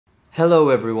Hello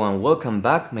everyone, welcome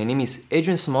back. My name is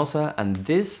Adrian Somoza and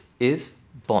this is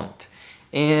Bond.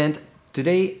 And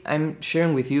today I'm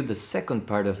sharing with you the second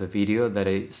part of a video that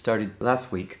I started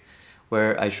last week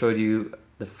where I showed you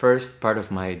the first part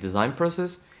of my design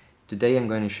process. Today I'm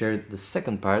going to share the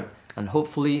second part and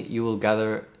hopefully you will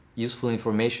gather useful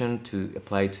information to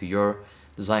apply to your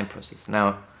design process.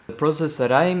 Now, the process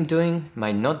that I'm doing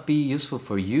might not be useful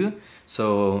for you,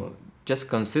 so just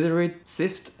consider it,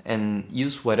 sift, and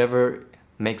use whatever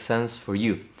makes sense for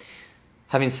you.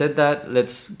 Having said that,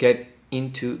 let's get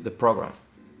into the program.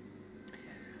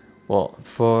 Well,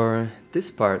 for this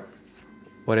part,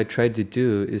 what I tried to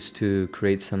do is to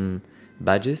create some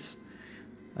badges.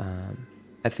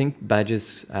 I think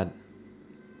badges add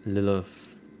a little of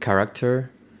character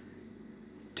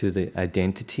to the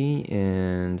identity,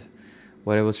 and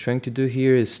what I was trying to do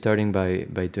here is starting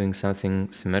by doing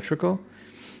something symmetrical.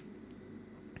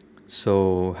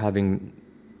 So having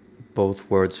both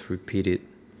words repeated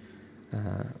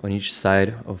on each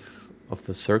side of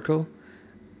the circle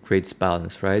creates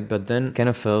balance, right? But then kind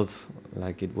of felt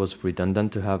like it was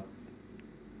redundant to have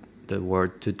the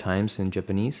word 2 times in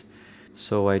Japanese.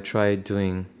 So I tried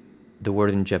doing the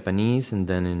word in Japanese and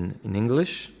then in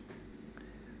English.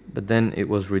 But then it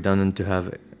was redundant to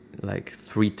have like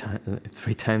three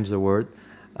times the word,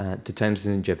 2 times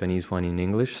in Japanese, 1 in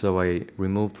English. So I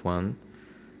removed 1.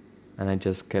 And I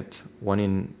just kept 1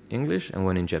 in English and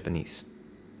 1 in Japanese.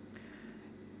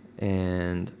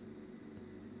 And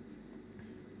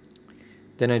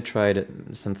then I tried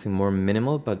something more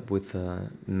minimal, but with the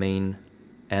main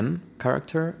M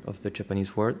character of the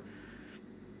Japanese word.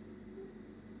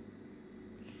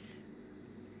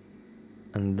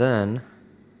 And then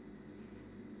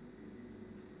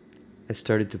I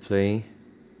started to play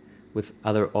with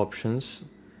other options.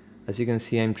 As you can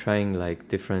see, I'm trying like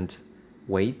different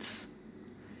weights.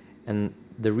 And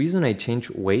the reason I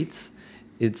change weights,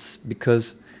 it's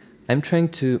because I'm trying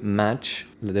to match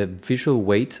the visual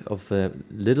weight of the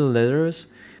little letters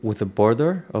with the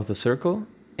border of the circle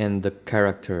and the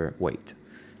character weight.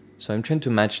 So I'm trying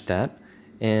to match that,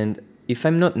 and if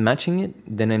I'm not matching it,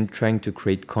 then I'm trying to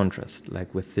create contrast,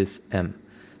 like with this M.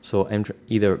 So I'm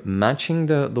either matching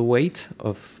the weight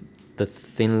of the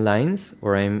thin lines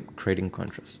or I'm creating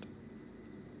contrast.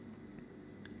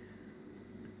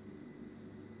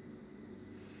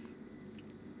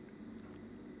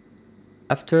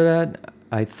 After that,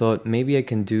 I thought maybe I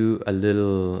can do a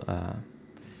little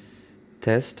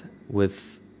test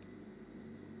with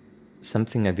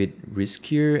something a bit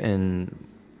riskier and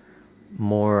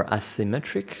more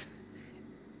asymmetric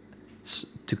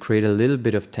to create a little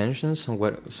bit of tension. So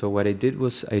what I did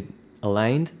was I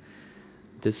aligned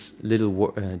this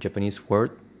little Japanese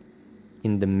word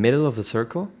in the middle of the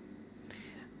circle,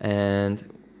 and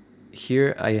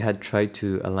here I had tried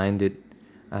to align it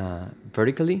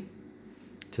vertically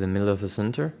to the middle of the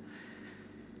center.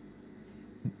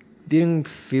 Didn't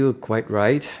feel quite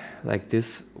right, like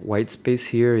this white space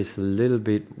here is a little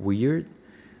bit weird.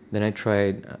 Then I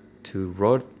tried to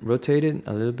rotate it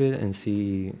a little bit and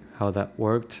see how that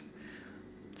worked.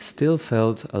 Still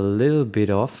felt a little bit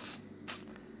off.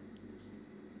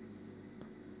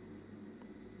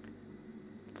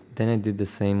 Then I did the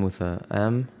same with a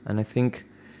M, and I think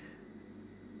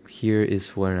here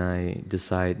is when I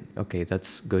decide, okay,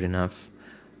 that's good enough.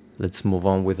 Let's move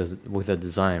on with a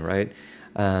design, right?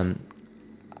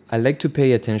 I like to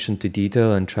pay attention to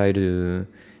detail and try to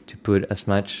put as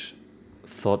much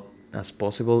thought as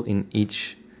possible in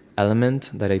each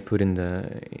element that I put in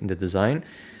the design.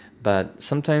 But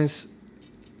sometimes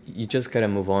you just gotta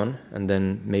move on and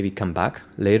then maybe come back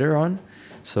later on.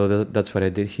 So that's what I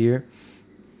did here.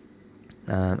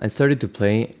 I started to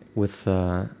play with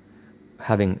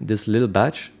having this little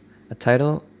badge, a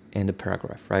title, and a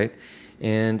paragraph, right?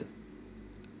 And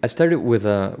I started with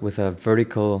a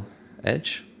vertical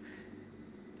edge,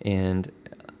 and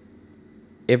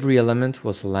every element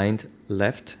was aligned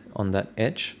left on that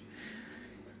edge.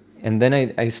 And then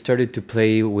I started to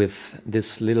play with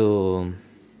this little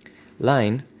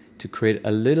line to create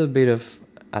a little bit of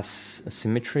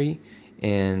asymmetry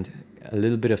and a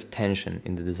little bit of tension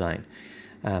in the design.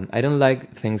 I don't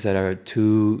like things that are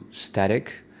too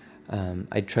static.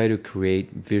 I try to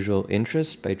create visual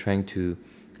interest by trying to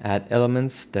add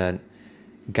elements that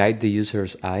guide the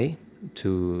user's eye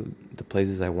to the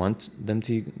places I want them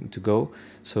to go.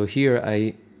 So here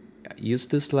I use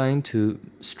this line to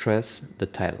stress the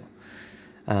title.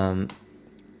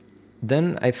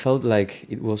 Then I felt like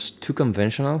it was too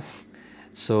conventional.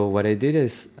 So what I did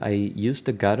is I used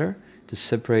the gutter to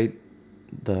separate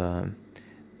the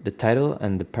title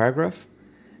and the paragraph,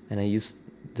 and I used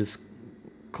this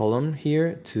column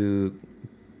here to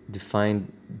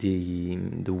define the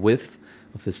width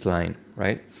of this line,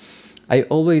 right? I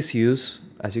always use,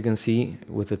 as you can see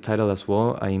with the title as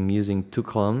well, I'm using 2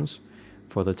 columns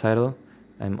for the title.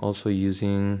 I'm also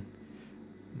using,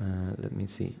 let me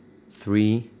see,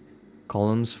 3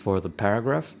 columns for the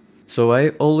paragraph. So I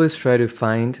always try to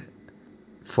find,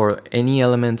 for any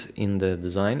element in the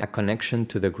design, a connection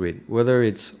to the grid, whether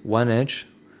it's one edge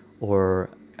or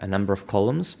a number of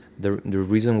columns. The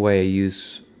reason why I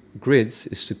use grids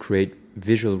is to create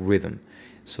visual rhythm.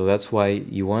 So that's why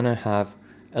you want to have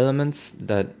elements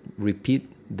that repeat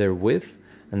their width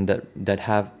and that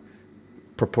have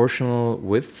proportional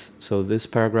widths. So this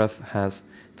paragraph has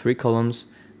 3 columns,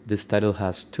 this title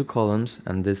has 2 columns,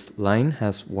 and this line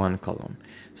has 1 column.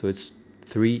 So it's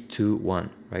 3, 2, 1,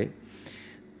 right?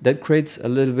 That creates a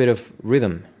little bit of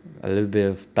rhythm, a little bit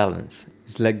of balance.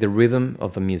 It's like the rhythm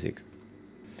of the music.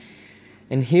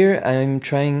 And here I'm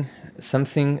trying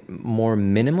something more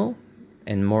minimal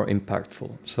and more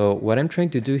impactful. So what I'm trying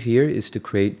to do here is to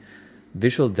create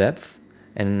visual depth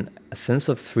and a sense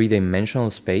of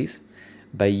 3-dimensional space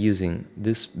by using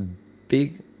this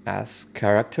big ass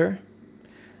character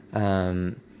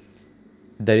that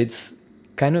it's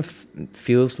kind of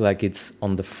feels like it's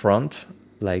on the front,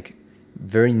 like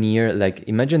very near, like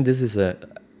imagine this is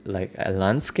like a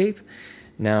landscape.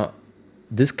 Now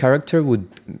this character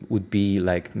would be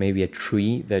like maybe a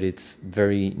tree that it's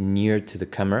very near to the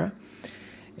camera,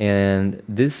 and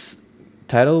this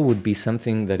title would be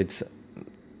something that it's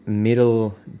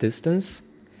middle distance,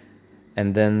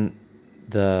 and then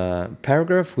the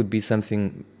paragraph would be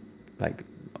something like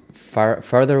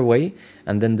farther away,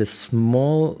 and then the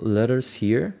small letters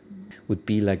here would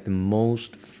be like the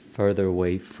most further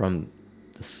away from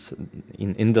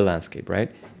in the landscape,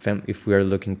 right? If we are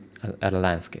looking at a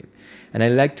landscape. And I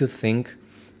like to think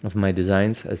of my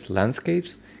designs as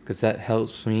landscapes because that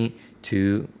helps me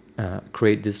to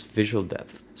create this visual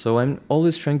depth. So I'm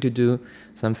always trying to do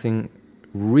something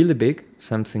really big,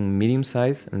 something medium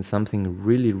size, and something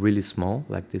really, really small,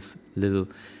 like these little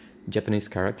Japanese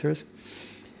characters.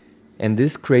 And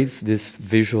this creates this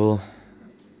visual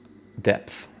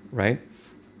depth, right?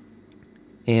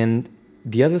 And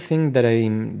the other thing that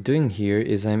I'm doing here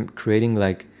is I'm creating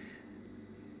like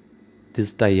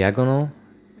this diagonal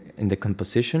in the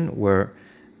composition where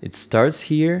it starts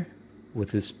here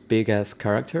with this big ass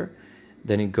character,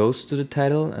 then it goes to the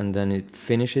title, and then it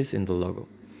finishes in the logo.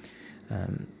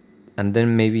 And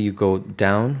then maybe you go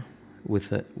down with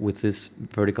this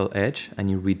vertical edge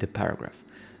and you read the paragraph.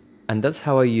 And that's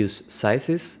how I use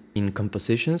sizes in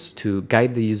compositions to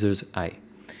guide the user's eye.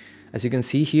 As you can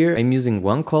see here, I'm using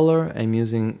 1 color, I'm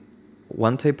using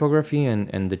 1 typography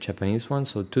and the Japanese one,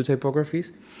 so 2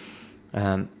 typographies.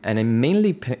 And I'm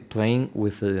mainly playing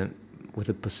with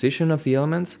the position of the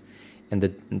elements and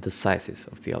the sizes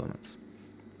of the elements.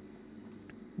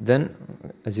 Then,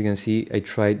 as you can see, I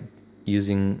tried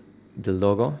using the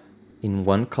logo in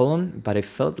 1 column, but I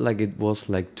felt like it was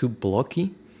like too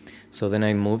blocky. So then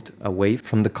I moved away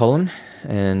from the column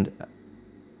and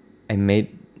I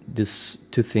made these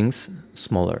 2 things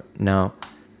smaller. Now,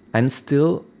 I'm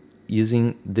still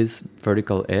using this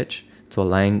vertical edge to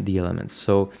align the elements.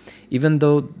 So even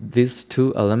though these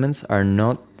 2 elements are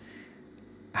not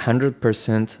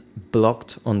 100%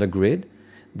 blocked on the grid,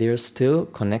 they are still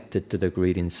connected to the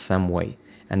grid in some way.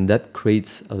 And that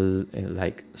creates a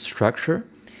like structure,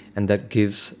 and that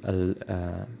gives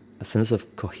a sense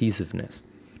of cohesiveness.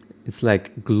 It's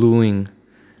like gluing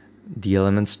the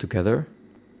elements together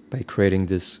by creating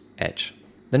this edge.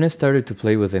 Then I started to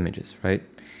play with images, right?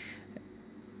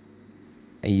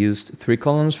 I used 3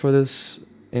 columns for this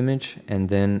image, and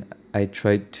then I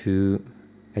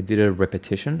did a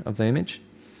repetition of the image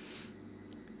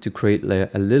to create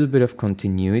a little bit of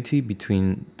continuity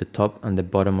between the top and the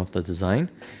bottom of the design,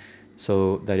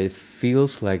 so that it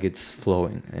feels like it's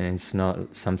flowing and it's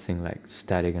not something like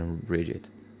static and rigid.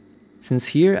 Since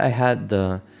here I had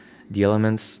the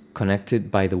elements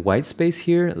connected by the white space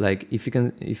here, like if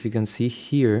you can see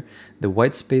here, the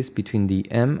white space between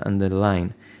the M and the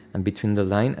line and between the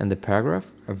line and the paragraph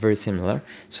are very similar.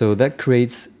 So that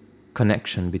creates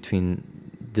connection between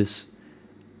these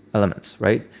elements,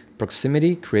 right?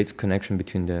 Proximity creates connection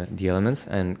between the elements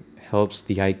and helps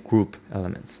the eye group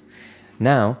elements.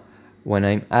 Now, when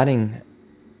I'm adding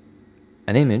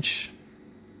an image,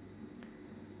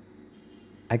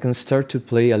 I can start to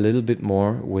play a little bit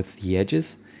more with the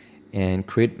edges and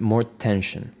create more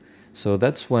tension. So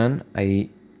that's when I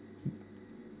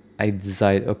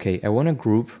decide, okay, I want to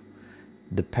group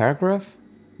the paragraph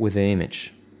with the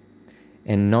image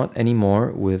and not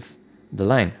anymore with the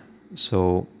line.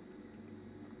 So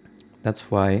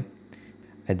That's why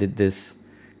I did this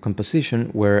composition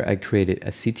where I created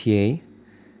a CTA,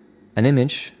 an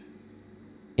image,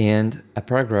 and a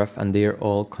paragraph, and they are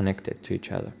all connected to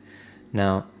each other.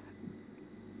 Now,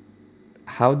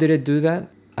 how did I do that?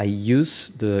 I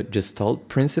use the Gestalt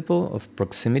principle of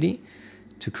proximity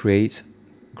to create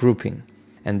grouping.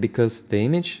 And because the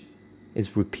image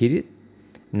is repeated,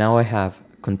 now I have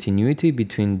continuity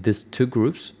between these two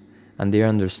groups, and they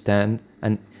understand,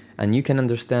 and you can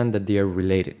understand that they are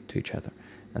related to each other,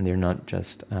 and they're not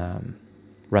just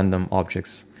random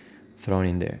objects thrown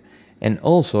in there. And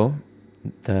also,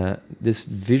 this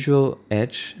visual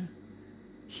edge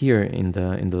here in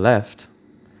the left,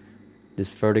 this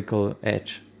vertical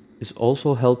edge, is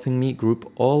also helping me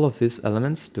group all of these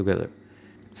elements together.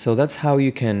 So that's how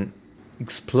you can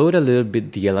explode a little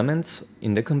bit the elements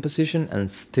in the composition and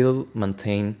still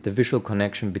maintain the visual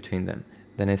connection between them.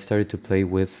 Then I started to play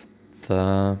with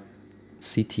the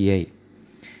CTA,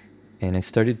 and I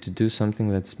started to do something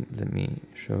let me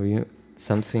show you,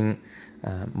 something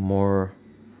more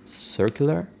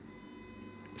circular.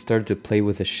 I started to play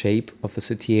with the shape of the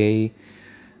CTA.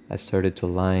 I started to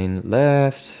line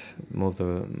left, move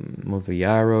the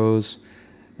arrows,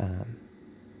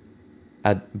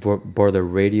 add border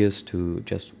radius to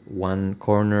just one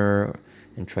corner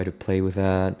and try to play with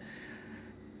that,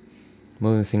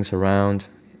 moving things around.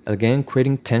 Again,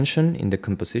 creating tension in the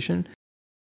composition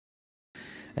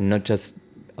and not just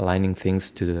aligning things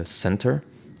to the center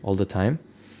all the time,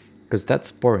 because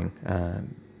that's boring.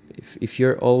 If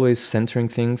you're always centering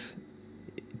things,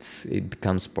 it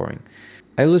becomes boring.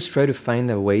 I always try to find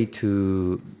a way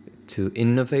to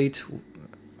innovate,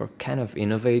 or kind of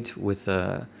innovate with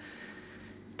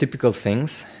typical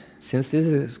things. Since this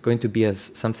is going to be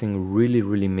something really,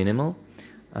 really minimal,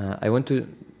 I want to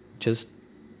just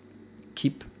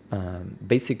keep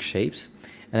basic shapes,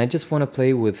 and I just want to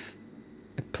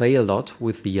play a lot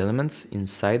with the elements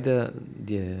inside the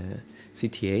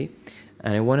CTA,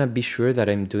 and I want to be sure that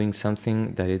I'm doing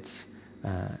something that it's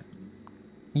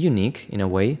unique in a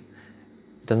way.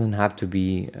 It doesn't have to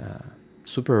be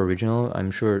super original.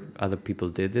 I'm sure other people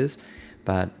did this,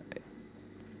 but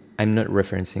I'm not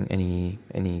referencing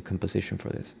any composition for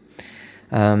this.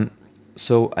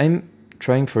 So I'm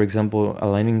trying, for example,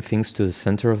 aligning things to the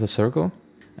center of the circle.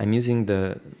 I'm using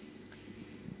the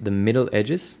middle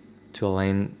edges to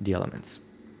align the elements.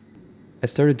 I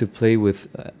started to play with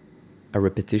a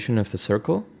repetition of the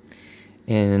circle,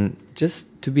 and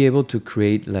just to be able to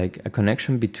create like a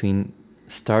connection between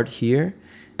start here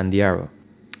and the arrow.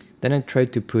 Then I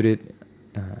tried to put it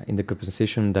in the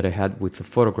composition that I had with the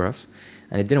photographs,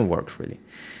 and it didn't work really.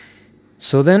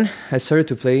 So then I started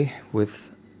to play with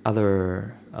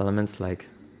other elements like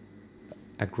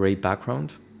a gray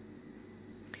background.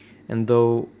 And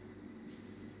though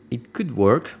it could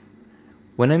work,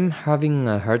 when I'm having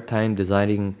a hard time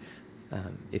deciding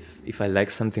if I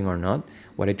like something or not,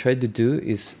 what I try to do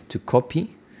is to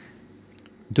copy,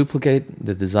 duplicate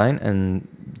the design and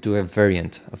do a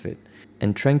variant of it,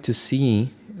 and trying to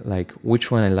see like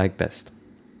which one I like best.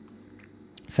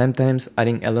 Sometimes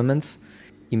adding elements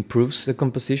improves the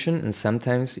composition, and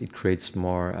sometimes it creates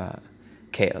more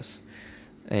chaos,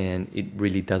 and it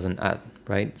really doesn't add,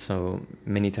 right? So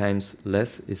many times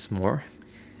less is more,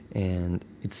 and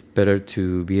it's better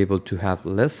to be able to have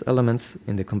less elements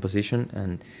in the composition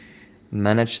and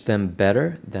manage them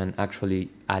better than actually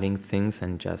adding things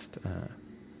and just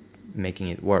making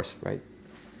it worse, right?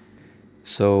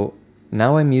 So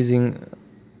now I'm using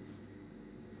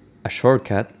a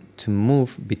shortcut to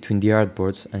move between the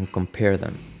artboards and compare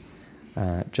them,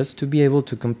 just to be able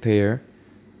to compare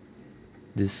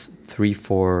these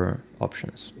 3-4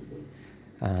 options.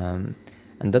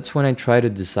 And that's when I try to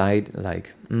decide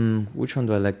like, which one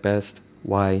do I like best,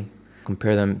 why,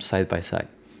 compare them side by side.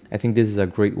 I think this is a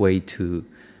great way to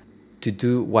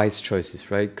do wise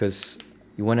choices, right? Because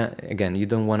you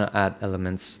don't want to add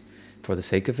elements for the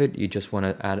sake of it. You just want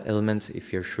to add elements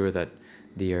if you're sure that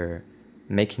they are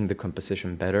making the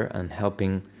composition better and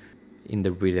helping in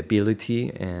the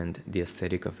readability and the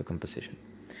aesthetic of the composition.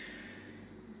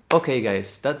 Okay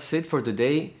guys, that's it for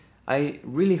today. I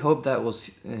really hope that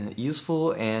was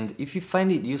useful, and if you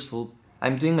find it useful,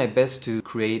 I'm doing my best to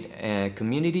create a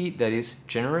community that is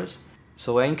generous.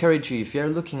 So I encourage you, if you're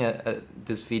looking at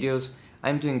these videos,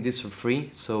 I'm doing this for free,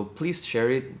 so please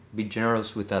share it, be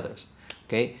generous with others,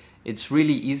 okay? It's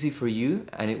really easy for you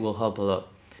and it will help a lot.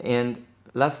 And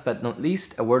last but not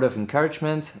least, a word of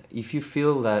encouragement. If you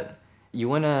feel that you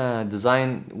want to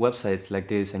design websites like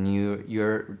this and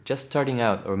you're just starting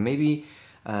out, or maybe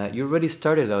you already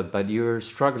started out but you're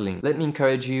struggling, let me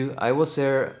encourage you. I was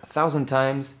there 1,000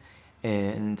 times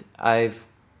and I've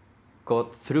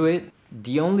got through it.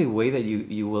 The only way that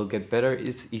you will get better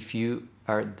is if you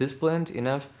are disciplined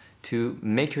enough to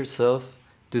make yourself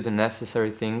do the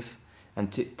necessary things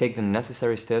and to take the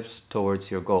necessary steps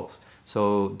towards your goals. So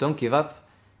don't give up,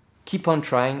 keep on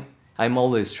trying. I'm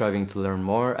always striving to learn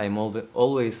more. I'm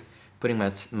always putting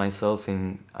myself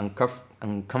in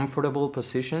uncomfortable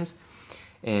positions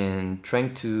and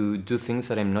trying to do things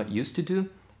that I'm not used to do,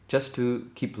 just to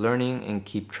keep learning and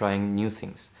keep trying new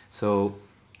things. So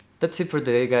that's it for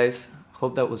today, guys.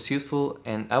 Hope that was useful,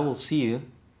 and I will see you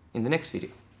in the next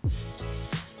video.